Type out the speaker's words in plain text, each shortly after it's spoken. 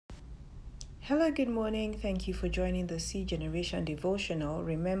Hello, good morning. Thank you for joining the C Generation devotional.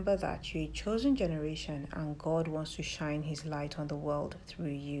 Remember that you're a chosen generation and God wants to shine his light on the world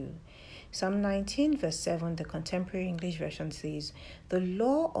through you. Psalm 19, verse 7, the Contemporary English Version says, "The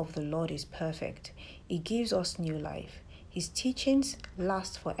law of the Lord is perfect. It gives us new life. His teachings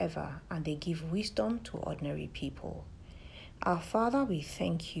last forever and they give wisdom to ordinary people." Our Father, we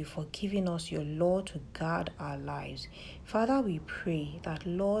thank you for giving us your law to guard our lives. Father, we pray that,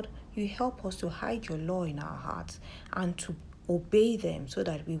 Lord, you help us to hide your law in our hearts and to obey them so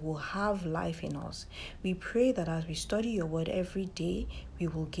that we will have life in us. We pray that as we study your word every day, we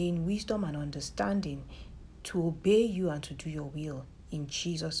will gain wisdom and understanding to obey you and to do your will. In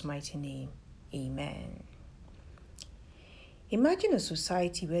Jesus' mighty name, amen. Imagine a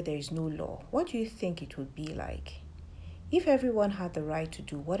society where there is no law. What do you think it would be like? If everyone had the right to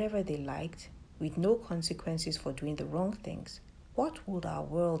do whatever they liked, with no consequences for doing the wrong things, what would our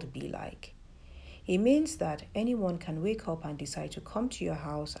world be like? It means that anyone can wake up and decide to come to your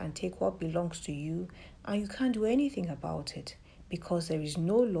house and take what belongs to you, and you can't do anything about it because there is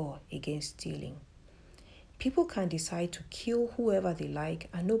no law against stealing. People can decide to kill whoever they like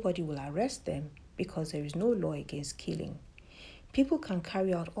and nobody will arrest them because there is no law against killing. People can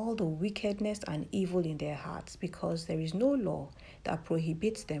carry out all the wickedness and evil in their hearts because there is no law that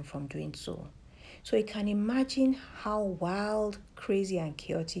prohibits them from doing so. So you can imagine how wild, crazy, and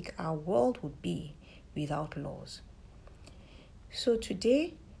chaotic our world would be without laws. So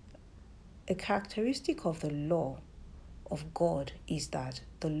today, a characteristic of the law of God is that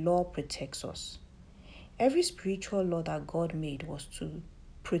the law protects us. Every spiritual law that God made was to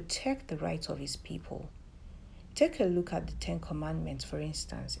protect the rights of his people. Take a look at the Ten Commandments, for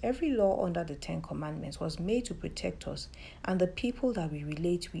instance. Every law under the Ten Commandments was made to protect us and the people that we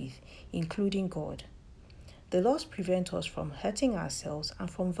relate with, including God. The laws prevent us from hurting ourselves and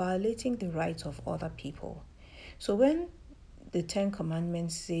from violating the rights of other people. So when the Ten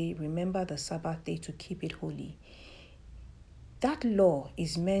Commandments say, remember the Sabbath day to keep it holy, that law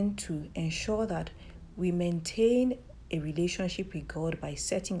is meant to ensure that we maintain a relationship with God by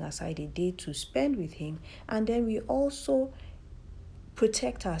setting aside a day to spend with him, and then we also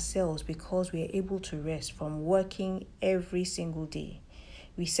protect ourselves because we are able to rest from working every single day.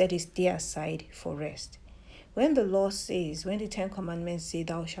 We set a day aside for rest. When the Ten Commandments say,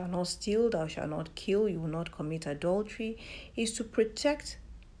 thou shalt not steal, thou shalt not kill, you will not commit adultery, is to protect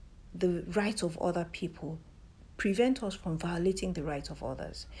the rights of other people, prevent us from violating the rights of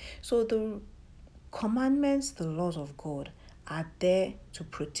others. So the commandments, the laws of God, are there to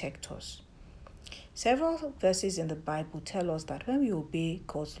protect us. Several verses in the Bible tell us that when we obey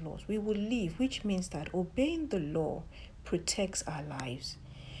God's laws, we will live, which means that obeying the law protects our lives.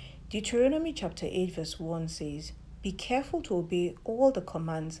 Deuteronomy chapter 8 verse 1 says, "Be careful to obey all the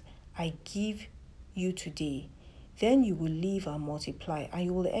commands I give you today. Then you will live and multiply, and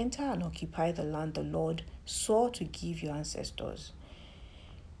you will enter and occupy the land the Lord swore to give your ancestors."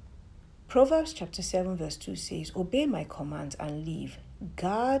 Proverbs chapter 7 verse 2 says, "Obey my commands and live.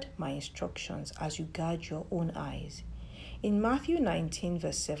 Guard my instructions as you guard your own eyes." In Matthew 19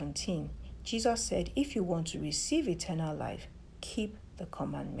 verse 17, Jesus said, "If you want to receive eternal life, keep the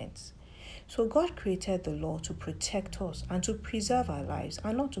commandments." So God created the law to protect us and to preserve our lives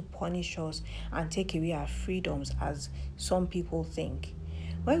and not to punish us and take away our freedoms as some people think.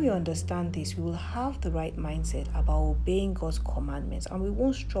 When we understand this, we will have the right mindset about obeying God's commandments and we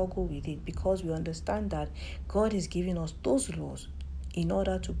won't struggle with it because we understand that God is giving us those laws in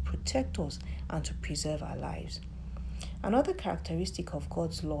order to protect us and to preserve our lives. Another characteristic of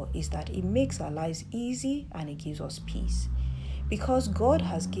God's law is that it makes our lives easy and it gives us peace. Because God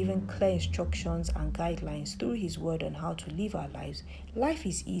has given clear instructions and guidelines through his word on how to live our lives, life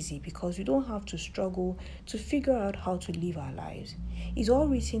is easy because we don't have to struggle to figure out how to live our lives. It's all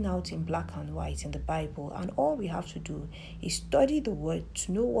written out in black and white in the Bible, and all we have to do is study the word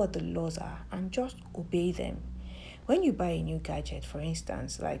to know what the laws are and just obey them. When you buy a new gadget, for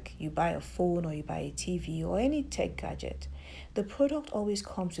instance, like you buy a phone or you buy a TV or any tech gadget, the product always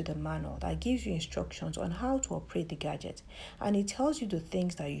comes with a manual that gives you instructions on how to operate the gadget, and it tells you the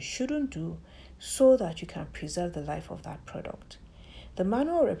things that you shouldn't do so that you can preserve the life of that product. The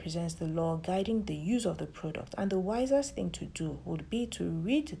manual represents the law guiding the use of the product, and the wisest thing to do would be to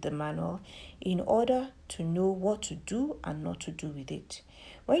read the manual in order to know what to do and not to do with it.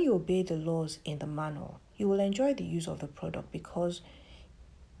 When you obey the laws in the manual, you will enjoy the use of the product because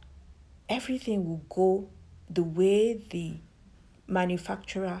everything will go the way the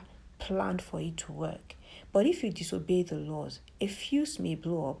manufacturer planned for it to work. But if you disobey the laws, a fuse may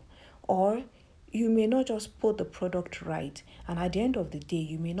blow up or you may not just put the product right, and at the end of the day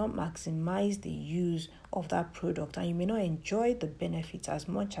you may not maximize the use of that product, and you may not enjoy the benefits as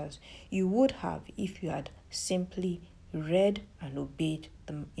much as you would have if you had simply read and obeyed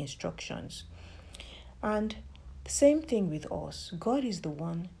the instructions. And same thing with us. God is the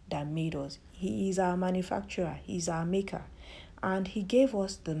one that made us. He is our manufacturer, He's our maker. And He gave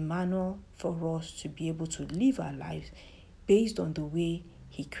us the manual for us to be able to live our lives based on the way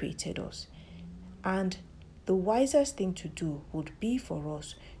He created us. And the wisest thing to do would be for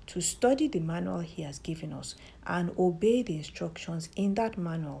us to study the manual He has given us and obey the instructions in that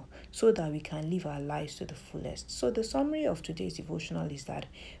manual so that we can live our lives to the fullest. So the summary of today's devotional is that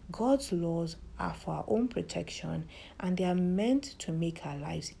God's laws are for our own protection, and they are meant to make our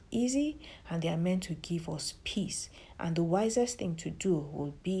lives easy, and they are meant to give us peace. And the wisest thing to do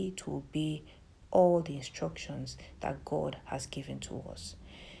will be to obey all the instructions that God has given to us.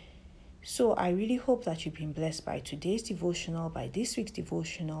 So I really hope that you've been blessed by today's devotional, by this week's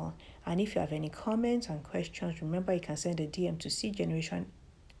devotional. And if you have any comments and questions, remember you can send a DM to C Generation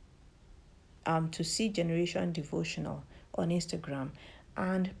Devotional on Instagram.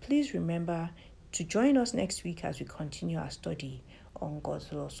 And please remember to join us next week as we continue our study on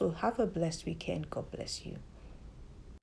God's law. So have a blessed weekend. God bless you.